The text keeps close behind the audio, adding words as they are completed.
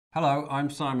Hello, I'm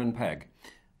Simon Pegg.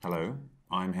 Hello,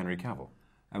 I'm Henry Cavill.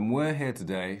 And we're here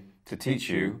today To teach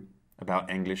you about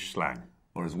English slang.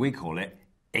 or as we call it,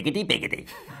 iggity biggity.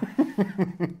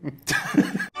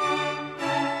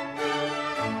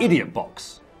 Idiot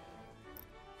box.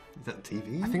 Is that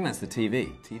TV? I think that's the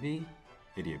TV. TV?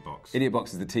 Idiot box. Idiot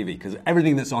box is the TV because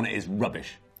everything that's on it is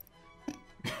rubbish.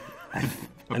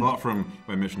 Apart from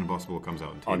when Mission Impossible comes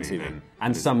out on TV. Then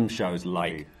and some shows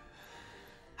like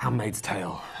Handmaid's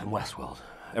Tale and Westworld.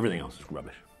 Everything else is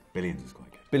rubbish. Billions is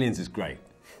quite good. Billions is great.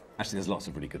 Actually, there's lots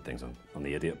of really good things on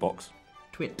the idiot box.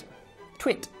 Twit.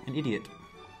 Twit. An idiot.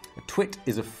 A twit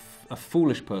is a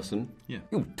foolish person. Yeah.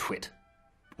 You twit.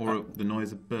 Or the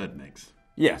noise a bird makes.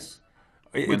 Yes.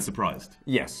 When surprised.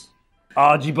 Yes.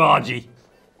 Argy bargy.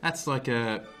 That's like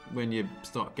when you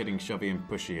start getting shovey and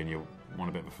pushy and you want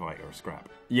a bit of a fight or a scrap.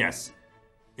 Yes.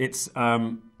 It's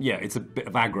it's a bit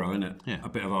of aggro, isn't it? Yeah. A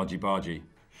bit of argy bargy.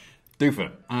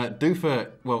 Doofer. Doofer,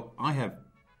 well, I have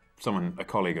a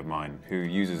colleague of mine, who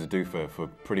uses a doofer for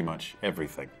pretty much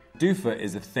everything. Doofer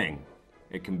is a thing.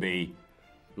 It can be,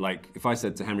 like, if I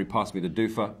said to Henry, pass me the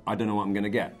doofer, I don't know what I'm going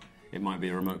to get. It might be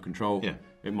a remote control. Yeah.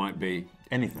 It might be...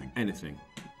 Anything. Anything.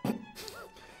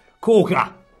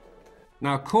 Corker.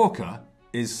 Now, corker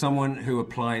is someone who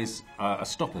applies a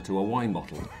stopper to a wine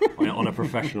bottle on a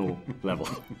professional level.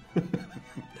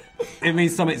 It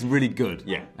means something's really good.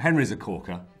 Yeah. Henry's a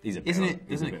corker. He's a bit Isn't of, it?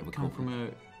 he's a Isn't bit of a it come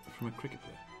corker. from a cricket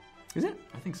player? Is it?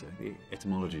 I think so. The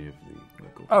etymology of the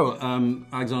word corker. Oh,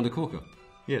 Alexander Corker.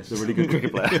 Yes, The really good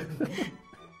cricket player.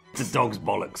 It's a dog's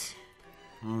bollocks.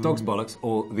 Dog's bollocks,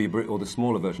 or the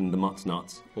smaller version, the mutt's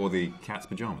nuts, or the cat's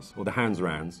pajamas. or the hands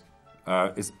rounds,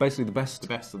 is basically the best. The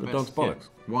best of the, the best. dog's bollocks.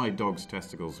 Yeah. Why dogs'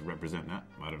 testicles represent that,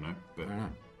 I don't know. But I don't know.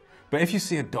 But if you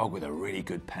see a dog with a really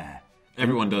good pair,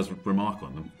 everyone does remark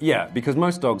on them. yeah, because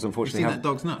most dogs You unfortunately see have. that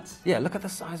dog's nuts? Yeah, look at the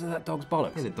size of that dog's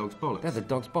bollocks. They're the dog's bollocks. They're the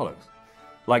dog's bollocks.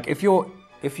 Like if you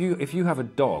have a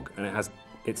dog and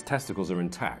its testicles are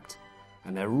intact,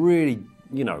 and they're really,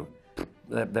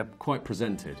 they're quite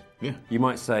presented. Yeah. You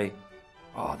might say,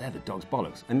 oh, they're the dog's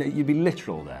bollocks. And you'd be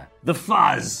literal there. The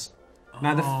fuzz!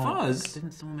 Now, the fuzz...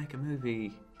 Didn't someone make a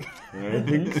movie? I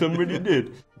think somebody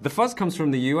did. The fuzz comes from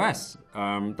the US.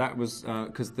 That was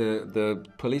because the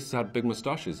police had big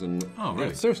moustaches. And, Oh, really?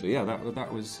 Yeah, seriously, yeah,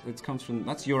 it comes from...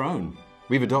 That's your own.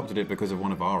 We've adopted it because of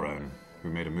one of our own who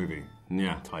made a movie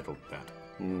Yeah. titled that.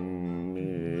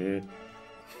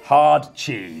 Hard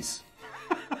Cheese.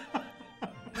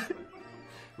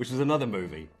 Which is another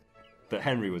movie that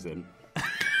Henry was in.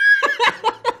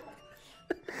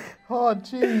 Hard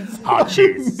cheese. Hard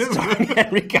Cheese, starring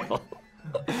Henry Cavill.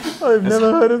 I've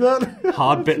never heard of that.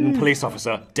 Hard-bitten police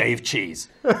officer, Dave Cheese.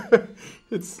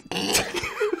 It's...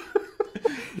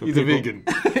 He's a vegan.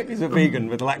 He's a vegan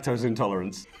with lactose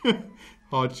intolerance.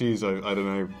 Hard cheese, I don't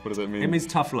know. What does that mean? It means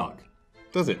tough luck.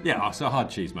 Does it? Yeah, so hard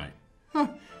cheese, mate.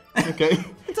 Okay.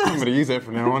 I'm going to use it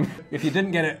from now on. If you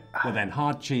didn't get it, well then,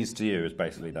 hard cheese to you is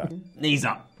basically that. Knees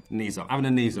up. Knees up. Having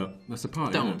a knees up. That's a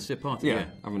party, isn't it? It's a party, Yeah, yeah.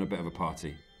 having a bit of a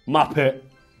party. Muppet.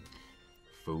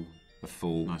 Fool. A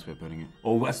fool. Nice way of putting it.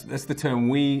 Or that's the term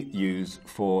we use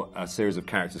for a series of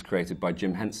characters created by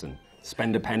Jim Henson.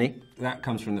 Spend a penny. That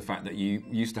comes from the fact that you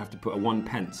used to have to put a 1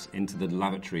 pence into the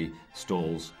lavatory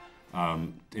stalls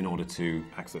in order to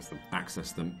access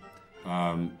them,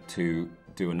 to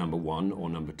do a number 1 or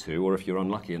number 2, or if you're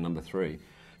unlucky, a number 3.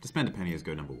 To spend a penny is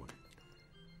go number 1.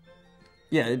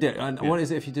 Yeah, it did. And what is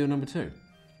it if you do a number 2?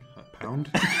 A pound?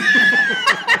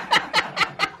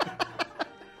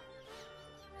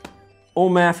 All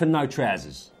math and no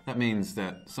trousers. That means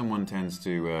that someone tends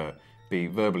to be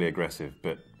verbally aggressive,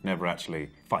 but never actually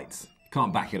fights.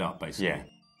 Can't back it up, basically. Yeah.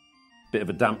 Bit of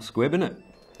a damp squib, isn't it?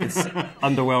 It's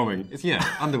underwhelming. It's,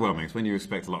 underwhelming. It's when you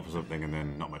expect a lot for something and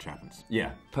then not much happens.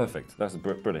 Yeah, perfect. That's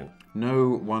brilliant.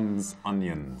 Know one's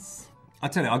onions. I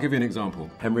tell you, I'll give you an example.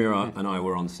 Henry and I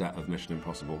were on set of Mission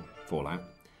Impossible Fallout,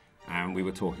 and we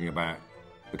were talking about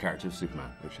the character of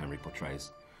Superman, which Henry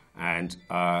portrays. And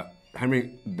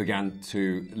Henry began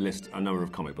to list a number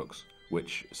of comic books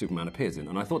which Superman appears in,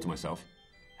 and I thought to myself,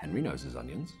 Henry knows his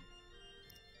onions.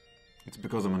 It's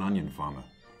because I'm an onion farmer.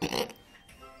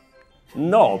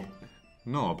 Knob?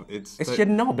 Knob, It's your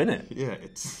knob, innit? Yeah,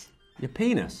 it's... Your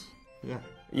penis. Yeah.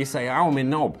 You say, oh, my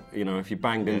knob, if you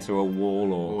banged into a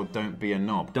wall Or don't be a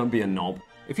knob. Don't be a knob.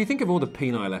 If you think of all the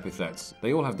penile epithets,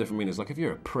 they all have different meanings. Like if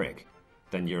you're a prick,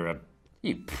 then you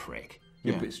prick.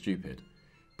 You're a bit stupid.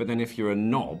 But then if you're a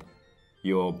knob,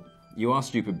 you are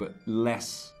stupid, but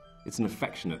less. It's an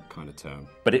affectionate kind of term.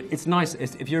 But it's nice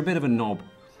if you're a bit of a knob.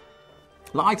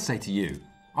 Like I'd say to you,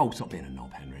 oh, stop being a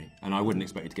knob, Henry, and I wouldn't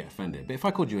expect you to get offended. But if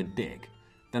I called you a dick,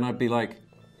 then I'd be like,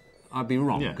 I'd be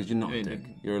wrong, Yeah. because you're not a dick.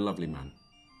 You're a lovely man.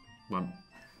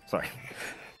 Sorry.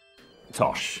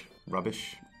 Tosh.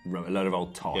 Rubbish. A load of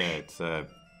old tosh. Yeah, it's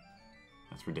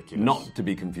that's ridiculous. Not to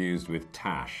be confused with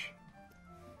tash.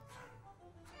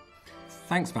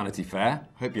 Thanks, Vanity Fair.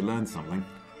 Hope you learned something,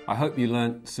 I hope you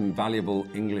learnt some valuable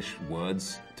English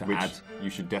words to which add. you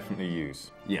should definitely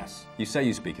use. Yes, you say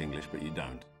you speak English, but you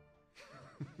don't.